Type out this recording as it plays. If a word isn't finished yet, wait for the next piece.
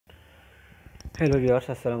Hello viewers,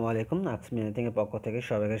 আসসালামু আলাইকুম। আজমি মিটিংয়ের পক্ষ থেকে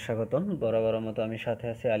সবাইকে স্বাগতম। বরাবর মতো আমি সাথে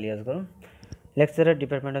আছি Ali Asgar, lecturer,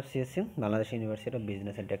 department of CSC, Bangladesh university of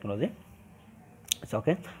business and technology.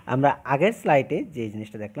 ওকে, আমরা আগের স্লাইডে যে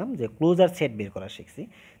জিনিসটা দেখলাম যে ক্লোজার সেট বের করা শিখছি,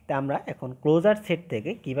 তা আমরা এখন ক্লোজার সেট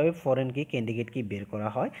থেকে কিভাবে ফরেন কি, ক্যান্ডিডেট কি বের করা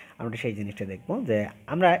হয় আমরা সেই জিনিসটা দেখব। যে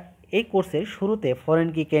আমরা এই কোর্সের শুরুতে ফরেন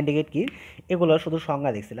কি, ক্যান্ডিডেট কি এগুলোর শুধু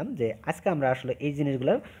সংজ্ঞা দেখছিলাম, যে আজকে আমরা আসলে এই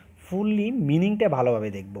জিনিসগুলোর ফুললি মিনিংটা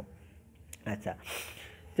ভালোভাবে দেখব। আচ্ছা,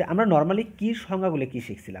 যে আমরা নর্মালি কির সংজ্ঞাগুলো কী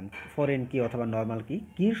শিখছিলাম, ফরেন কি অথবা নর্মাল কি,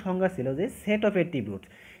 কির সংজ্ঞা ছিল যে সেট অফ অ্যাট্রিবিউট,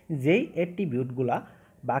 যেই অ্যাট্রিবিউটগুলা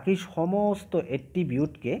বাকি সমস্ত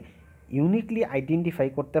অ্যাট্রিবিউটকে ইউনিকলি আইডেন্টিফাই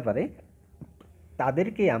করতে পারে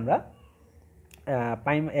তাদেরকে আমরা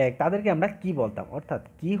তাদেরকে আমরা কি বলতাম। অর্থাৎ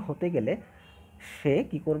কি হতে গেলে সে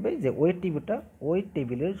কি করবে, যে ওই অ্যাট্রিবিউটটা ওই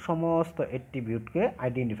টেবিলের সমস্ত অ্যাট্রিবিউটকে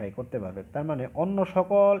আইডেন্টিফাই করতে পারবে, তার মানে অন্য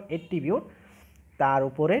সকল অ্যাট্রিবিউট তার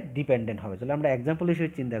উপরে ডিপেন্ডেন্ট হবে। তাহলে আমরা এক্সাম্পল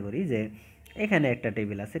হিসেবে চিন্তা করি যে এখানে একটা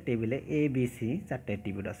টেবিল আছে, টেবিলে এ বি সি চারটে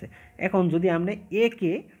অ্যাট্রিবিউট আছে। এখন যদি আমরা এ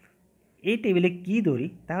কে এই টেবিলে কি ধরি,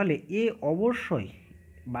 তাহলে এ অবশ্যই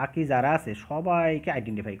বাকি যারা আছে সবাইকে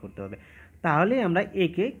আইডেন্টিফাই করতে হবে, তাহলে আমরা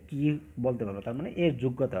একে কি বলতে পারবো, তার মানে এর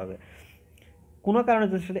যোগ্যতা হবে। কোনো কারণে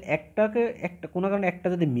যদি শুধু কোনো কারণে একটা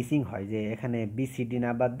যদি মিসিং হয়, যে এখানে বিসিডি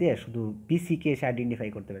না বাদ দিয়ে শুধু বিসিকে এসে আইডেন্টিফাই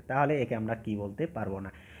করতে পারে, তাহলে একে আমরা কি বলতে পারবো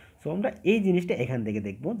না। সো আমরা এই জিনিসটা এখান থেকে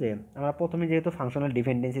দেখব, যে আমরা প্রথমে যেহেতু ফাংশনাল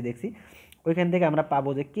ডিপেন্ডেন্সি দেখছি, ওইখান থেকে আমরা পাবো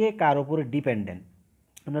যে কে কার উপরে ডিপেন্ডেন্ট,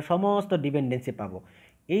 আমরা সমস্ত ডিপেন্ডেন্সি পাবো।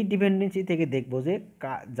 এই ডিপেন্ডেন্সি থেকে দেখব যে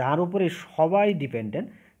যার উপরে সবাই ডিপেন্ডেন্ট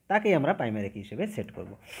তাকেই আমরা প্রাইমারি কি হিসেবে সেট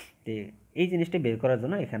করব। তো এই জিনিসটা বের করার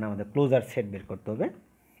জন্য এখানে আমাদের ক্লোজার সেট বের করতে হবে।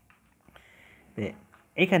 তো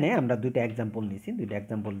এখানে আমরা দুইটা এক্সাম্পল নিয়েছি, দুইটা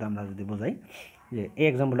এক্সাম্পলটা আমরা যদি বোঝাই, যে এই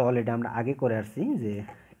এক্সাম্পলটা অলরেডি আমরা আগে করে আসছি। যে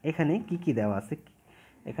এখানে কি কি দেওয়া আছে,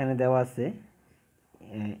 এখানে দেওয়া আছে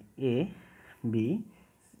এ বি,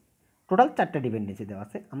 টোটাল চারটা ডিপেন্ডেন্সি দেওয়া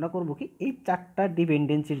আছে। আমরা করব কি, এই চারটা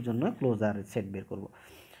ডিপেন্ডেন্সির জন্য ক্লোজার সেট বের করব।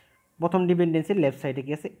 প্রথম ডিপেন্ডেন্সির লেফট সাইডে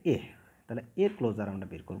কি আছে, এ, তাহলে এর ক্লোজার আমরা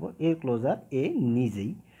বের করব। এর ক্লোজার এ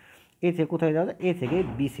নিজেই, এ থেকে কোথায় যাওয়া যায়, এ থেকে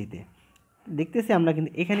বিসিতে। দেখতেছি আমরা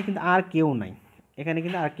কিন্তু এখানে কিন্তু আর কেউ নাই, এখানে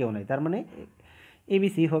কিন্তু আর কেউ নাই, তার মানে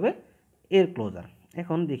এবিসি হবে এর ক্লোজার।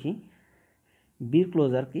 এখন দেখি বির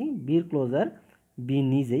ক্লোজার কি, বির ক্লোজার বি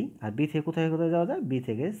নিজেই, আর বি থেকে কোথায় কোথায় যাওয়া যায়, বি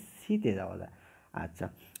থেকে সিতে যাওয়া যায়। আচ্ছা,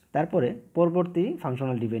 তারপরে পরবর্তী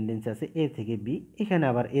ফাংশনাল ডিপেন্ডেন্সি আছে এ থেকে বি, এখানে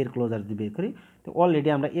আবার এর ক্লোজার যদি বের করি, তো অলরেডি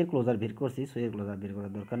আমরা এর ক্লোজার বের করছি, সো এর ক্লোজার বের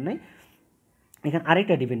করার দরকার নেই। এখানে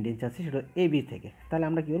আরেকটা ডিপেন্ডেন্সি আছে, সেটা এ বি থেকে, তাহলে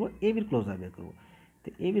আমরা কী করবো, এ বির ক্লোজার বের করবো। তো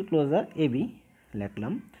এ বির ক্লোজার এ বি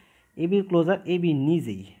লিখলাম, এ বির ক্লোজার এ বি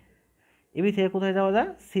নিজেই, এ বি থেকে কোথায় যাওয়া যায়,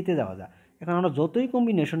 সিতে যাওয়া যায়। এখন আমরা যতই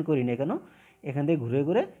কম্বিনেশন করি না কেন, এখান থেকে ঘুরে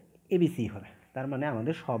ঘুরে এবিসি হবে, তার মানে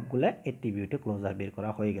আমাদের সবগুলো অ্যাট্রিবিউটে ক্লোজার বের করা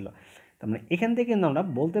হয়ে গেল। তার মানে এখান থেকে কিন্তু আমরা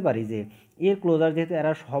বলতে পারি যে এর ক্লোজার যেহেতু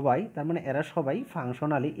এরা সবাই, তার মানে এরা সবাই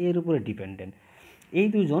ফাংশনালি এর উপরে ডিপেন্ডেন্ট, এই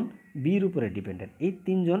দুজন বির উপরে ডিপেন্ডেন্ট, এই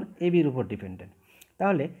তিনজন এ বির উপর ডিপেন্ডেন্ট।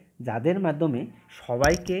 তাহলে যাদের মাধ্যমে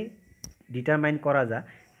সবাইকে ডিটারমাইন করা যায়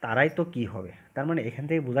তারাই তো কি হবে, তার মানে এখান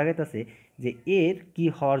থেকে বোঝা গেছে যে এর কি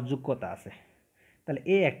হওয়ার যোগ্যতা আছে, তাহলে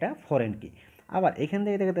এ একটা ফরেন কি। আবার এখান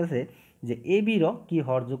থেকে দেখা যাচ্ছে যে এ বিরও কি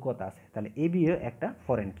হওয়ার যোগ্যতা আছে, তাহলে এ বিও একটা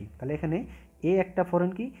ফরেন কি। তাহলে এখানে এ একটা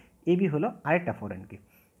ফরেন কি, এ বি হলো আরেকটা ফরেন কি।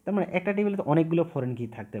 তার মানে একটা টেবিলে তো অনেকগুলো ফরেন কি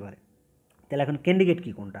থাকতে পারে। তাহলে এখন ক্যান্ডিডেট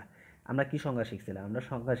কি কোনটা, আমরা কি সংজ্ঞা শিখছিলাম, আমরা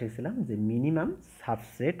সংজ্ঞা শিখছিলাম যে minimum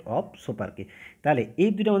subset of super key. তাহলে এই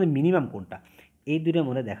দুইটার মধ্যে মিনিমাম কোনটা, এই দুইটার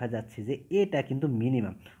মধ্যে দেখা যাচ্ছে যে এটা কিন্তু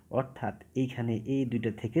মিনিমাম, অর্থাৎ এইখানে এই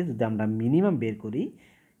দুইটা থেকে যদি আমরা মিনিমাম বের করি,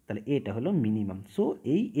 তাহলে এটা হলো মিনিমাম। সো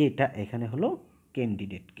এই এটা এখানে হলো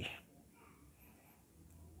ক্যান্ডিডেট কি।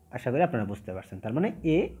 আশা করি আপনারা বুঝতে পারছেন। তার মানে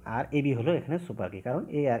এ আর এ বি হলো এখানে সুপার কি, কারণ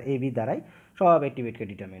এ আর এ বি দ্বারাই সব অ্যাক্টিভিটিকে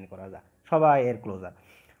ডিটারমাইন করা যায়, সবাই এর ক্লোজার।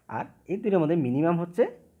 আর এই দুটোর মধ্যে মিনিমাম হচ্ছে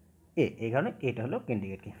এ, এই কারণে এটা হলো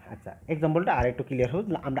ক্যান্ডিডেট কি। আচ্ছা, এক্সাম্পলটা আরেকটু ক্লিয়ার হল,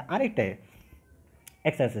 আমরা আরেকটা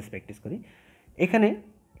এক্সারসাইজ প্র্যাকটিস করি। এখানে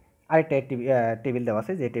আরেকটা টেবিল দেওয়া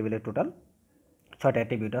আছে, যে টেবিলের টোটাল 6টা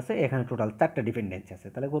অ্যাট্রিবিউট আছে, এখানে টোটাল 4টা ডিপেন্ডেন্সি আছে।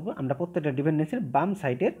 তাহলে করবো আমরা প্রত্যেকটা ডিপেন্ডেন্সির বাম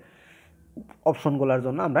সাইডের অপশনগুলোর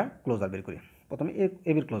জন্য আমরা ক্লোজার বের করি। প্রথমে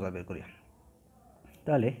এ বির ক্লোজার বের করি,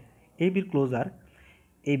 তাহলে এ বির ক্লোজার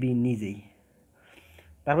এ বি নিজেই।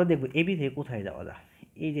 তারপর দেখবো এ বি থেকে কোথায় যাওয়া যায়,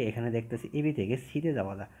 এই যে এখানে দেখতেছি এ বি থেকে সিতে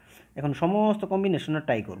যাওয়া যায়। এখন সমস্ত কম্বিনেশনটা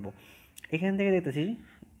ট্রাই করব। এখান থেকে দেখতেছি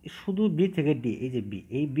শুধু বি থেকে ডি, এই যে বি,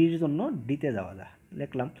 এই বির জন্য ডিতে যাওয়া যায়,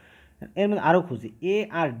 লিখলাম। এর মধ্যে আরও খুঁজি এ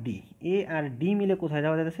আর ডি, এ আর ডি মিলে কোথায়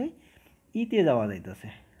যাওয়া যাইতেছে, ইতে যাওয়া যাইতেছে।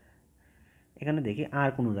 এখানে দেখি আর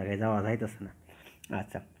কোনো জায়গায় যাওয়া যাইতেছে না।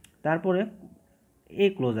 আচ্ছা, তারপরে এই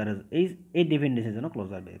ক্লোজারের এই ডিপেন্ডেন্সির জন্য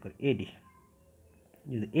ক্লোজার বের করি, এডি।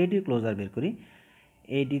 যদি এডি ক্লোজার বের করি,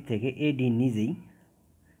 এডি থেকে এডি নিজেই,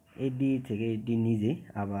 এডি থেকে এডি নিজেই,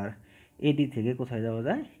 আবার এডি থেকে কোথায় যাওয়া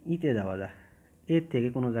যায়, ইতে যাওয়া যায়। এর থেকে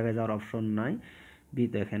কোনো জায়গায় যাওয়ার অপশন নাই, বি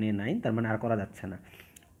তো এখানে নাই, তার মানে আর করা যাচ্ছে না।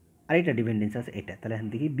 আরেকটা ডিপেন্ডেন্স আছে এটা, তাহলে এখান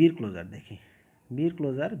থেকে বির ক্লোজার দেখি, বির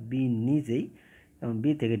ক্লোজার বি নিজেই, এবং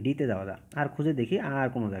বি থেকে ডিতে যাওয়া যায়, আর খুঁজে দেখি আর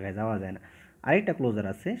কোনো জায়গায় যাওয়া যায় না। আরেকটা ক্লোজার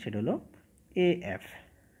আছে, সেটা হলো এ এফ।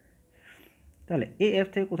 তাহলে এ এফ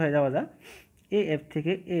থেকে কোথায় যাওয়া যায়, এ এফ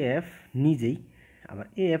থেকে এ এফ নিজেই, আবার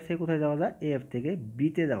এ এফ থেকে কোথায় যাওয়া যায়, এ এফ থেকে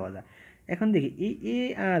বিতে যাওয়া যায়। এখন দেখি এই এ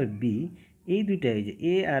আর বি, এই দুইটাই, যে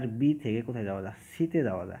এ আর বি থেকে কোথায় যাওয়া যায়, সিতে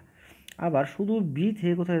যাওয়া যায়। আবার শুধু বি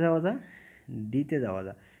থেকে কোথায় যাওয়া যায়, ডিতে যাওয়া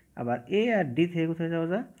যায়। আবার এ আর ডি থেকে কোথায় যাওয়া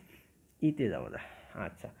যায়, ইতে যাওয়া যায়।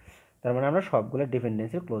 আচ্ছা, তার মানে আমরা সবগুলো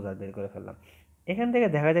ডিপেন্ডেন্সির ক্লোজার বের করে ফেললাম। এখান থেকে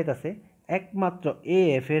দেখা যাইতেছে একমাত্র এ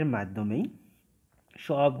এফ এর মাধ্যমেই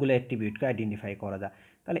সবগুলো অ্যাট্রিবিউটকে আইডেন্টিফাই করা যায়।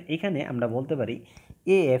 তাহলে এখানে আমরা বলতে পারি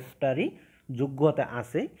এ এফটারই যোগ্যতা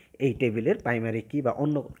আছে এই টেবিলের প্রাইমারি কি বা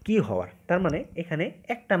অন্য কি হওয়ার। তার মানে এখানে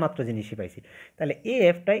একটা মাত্র জিনিসই পাইছি, তাহলে এ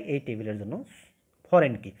এফটাই এই টেবিলের জন্য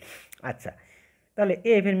ফরেন কি। আচ্ছা, তাহলে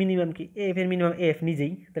এ এফ এর মিনিমাম কি, এ এফ এর মিনিমাম এ এফ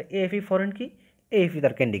নিজেই, তাহলে এ এফই ফরেন কি, এ এফই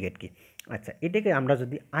তার ক্যান্ডিডেট কি। আচ্ছা, এটাকে আমরা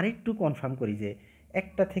যদি আরেকটু কনফার্ম করি যে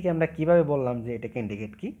একটা থেকে আমরা কিভাবে বললাম যে এটা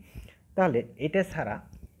ক্যান্ডিডেট কি, তাহলে এটা ছাড়া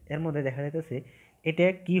এর মধ্যে দেখা যাইতেছে এটা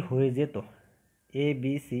কি হয়ে যেত, A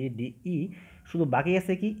B C D E, শুধু বাকি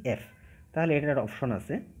আছে কি এফ। তাহলে এটার অপশন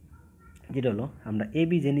আছে, যেটা হলো আমরা এ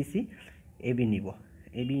বি যে নিছি, এ বি নিব,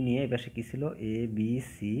 এ বি নিয়ে এপাশে কী ছিল, A B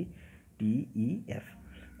C D E F.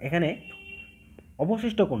 এখানে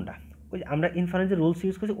অবশিষ্ট কোনটা, ওই যে আমরা ইনফারেন্সের রুলস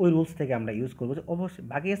ইউজ করছি, ওই রুলস থেকে আমরা ইউজ করবো যে অবশ্যই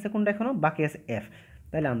বাকি আছে কোনটা, এখনও বাকি আছে এফ।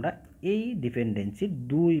 তাহলে আমরা এই ডিপেন্ডেন্সির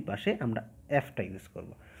দুই পাশে আমরা এফটা ইউজ করব।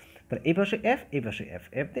 তাহলে এই পাশে এফ, এই পাশে এফ,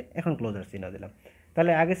 এফতে এখন ক্লোজার চিহ্ন দিলাম।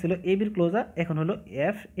 তাহলে আগে ছিল এ বির ক্লোজার, এখন হলো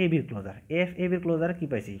এফ এ বির ক্লোজার। এফ এ বির ক্লোজার কী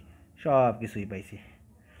পাইছি, সব কিছুই পাইছি।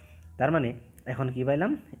 তার মানে এখন কি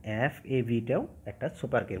পাইলাম, এফ এ ভিটাও একটা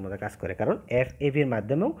সুপার কির মধ্যে কাজ করে, কারণ এফ এ ভির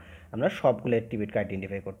মাধ্যমেও আমরা সবগুলো অ্যাট্রিবিউটকে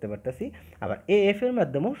আইডেন্টিফাই করতে পারতেছি, আবার এ এফ এর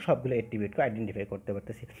মাধ্যমেও সবগুলো অ্যাট্রিবিউটকে আইডেন্টিফাই করতে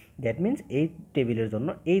পারতেছি। দ্যাট মিনস এই টেবিলের জন্য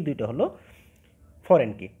এই দুইটা হলো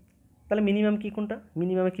ফরেন কি। তাহলে মিনিমাম কি কোনটা,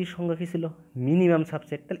 মিনিমামে কি সংজ্ঞা কী ছিল, মিনিমাম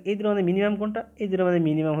সাবসেট। তাহলে এই দুটোর মধ্যে মিনিমাম কোনটা, এই দুটোর মধ্যে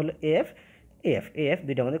মিনিমাম হলো এফ এফ এফ,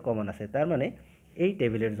 দুইটার মধ্যে কমন আছে। তার মানে এই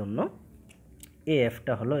টেবিলের জন্য এ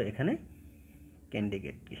এফটা হলো এখানে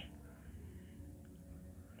ক্যান্ডিডেট কি।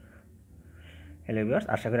 হ্যালো ভিউয়ার্স,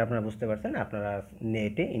 আশা করি আপনারা বুঝতে পারছেন। আপনারা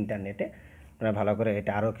নেটে, ইন্টারনেটে আপনারা ভালো করে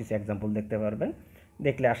এটা আরও কিছু এক্সাম্পল দেখতে পারবেন,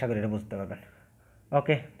 দেখলে আশা করি এটা বুঝতে পারবেন।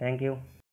 ওকে, থ্যাংক ইউ।